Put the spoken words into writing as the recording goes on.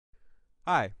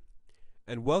Hi,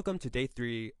 and welcome to day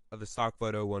 3 of the Stock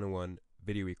Photo 101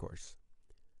 video course.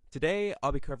 Today,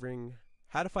 I'll be covering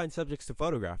how to find subjects to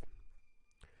photograph.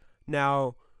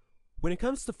 Now, when it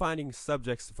comes to finding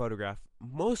subjects to photograph,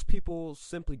 most people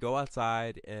simply go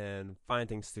outside and find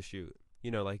things to shoot.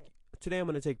 Like today I'm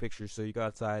going to take pictures, so you go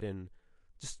outside and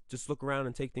just look around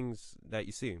and take things that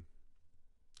you see.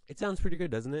 It sounds pretty good,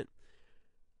 doesn't it?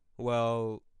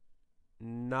 Well,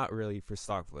 not really for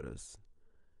stock photos.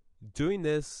 Doing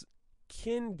this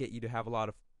can get you to have a lot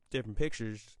of different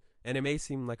pictures, and it may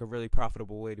seem like a really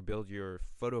profitable way to build your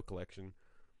photo collection.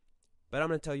 But I'm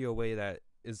going to tell you a way that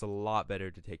is a lot better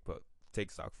to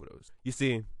take stock photos. You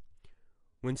see,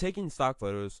 when taking stock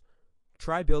photos,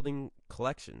 try building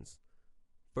collections.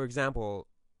 For example,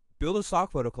 build a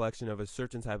stock photo collection of a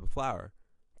certain type of flower,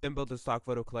 then build a stock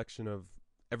photo collection of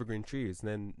evergreen trees, and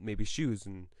then maybe shoes,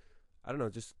 and I don't know,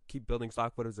 just keep building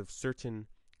stock photos of certain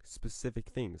specific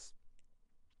things.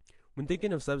 When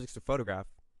thinking of subjects to photograph,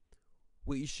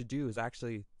 what you should do is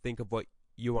actually think of what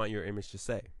you want your image to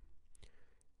say.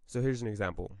 So here's an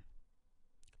example.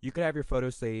 You could have your photo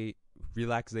say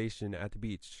relaxation at the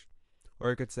beach,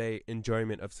 or it could say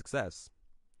enjoyment of success,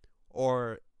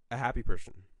 or a happy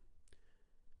person.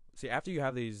 See, after you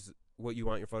have these, what you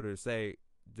want your photo to say,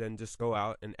 then just go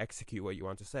out and execute what you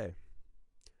want to say.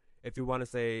 If you want to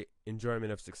say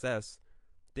enjoyment of success,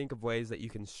 think of ways that you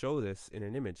can show this in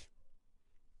an image.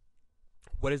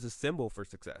 What is a symbol for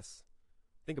success?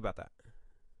 Think about that.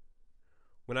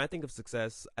 When I think of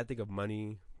success, I think of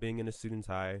money, being in a suit and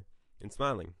tie, and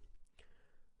smiling.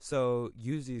 So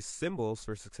use these symbols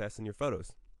for success in your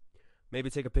photos. Maybe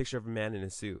take a picture of a man in a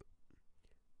suit.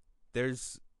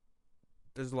 There's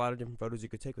a lot of different photos you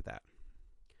could take with that.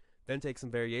 Then take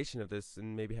some variation of this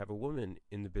and maybe have a woman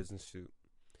in the business suit.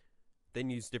 Then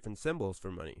use different symbols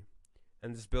for money,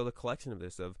 and just build a collection of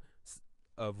this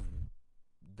of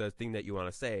the thing that you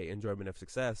want to say, enjoyment of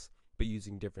success, but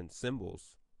using different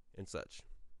symbols and such.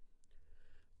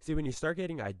 See, when you start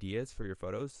getting ideas for your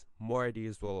photos, more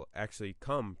ideas will actually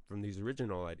come from these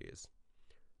original ideas.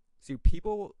 See,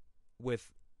 people with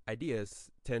ideas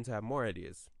tend to have more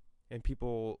ideas, and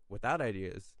people without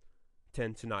ideas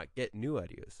tend to not get new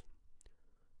ideas.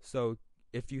 So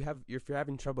if you're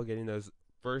having trouble getting those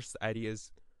first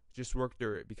ideas, just work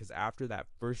through it, because after that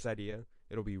first idea,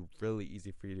 it'll be really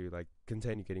easy for you to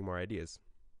continue getting more ideas.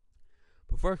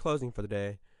 Before closing for the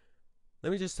day,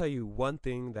 let me just tell you one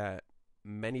thing that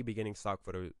many beginning stock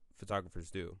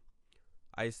photographers do.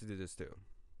 I used to do this too.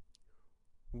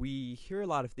 We hear a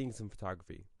lot of things in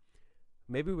photography.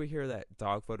 Maybe we hear that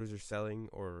dog photos are selling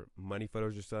or money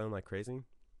photos are selling like crazy,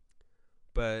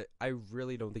 but I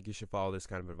really don't think you should follow this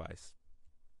kind of advice.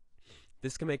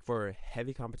 This can make for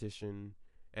heavy competition,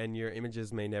 and your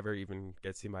images may never even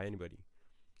get seen by anybody.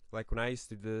 Like when I used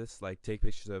to do this, like take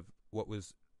pictures of what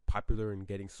was popular and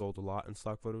getting sold a lot in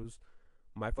stock photos,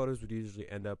 my photos would usually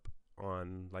end up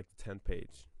on like the 10th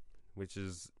page, which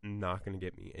is not going to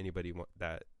get me anybody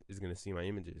that is going to see my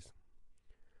images.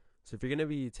 So if you're going to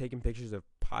be taking pictures of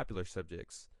popular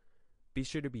subjects, be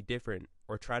sure to be different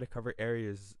or try to cover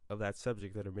areas of that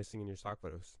subject that are missing in your stock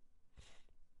photos.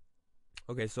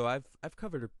 Okay, so I've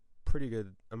covered a pretty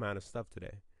good amount of stuff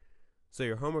today. So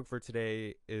your homework for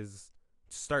today is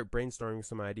to start brainstorming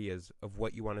some ideas of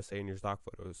what you want to say in your stock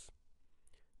photos.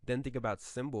 Then think about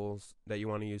symbols that you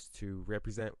want to use to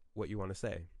represent what you want to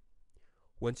say.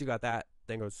 Once you got that,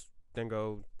 then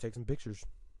go take some pictures.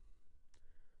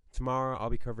 Tomorrow I'll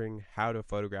be covering how to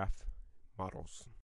photograph models.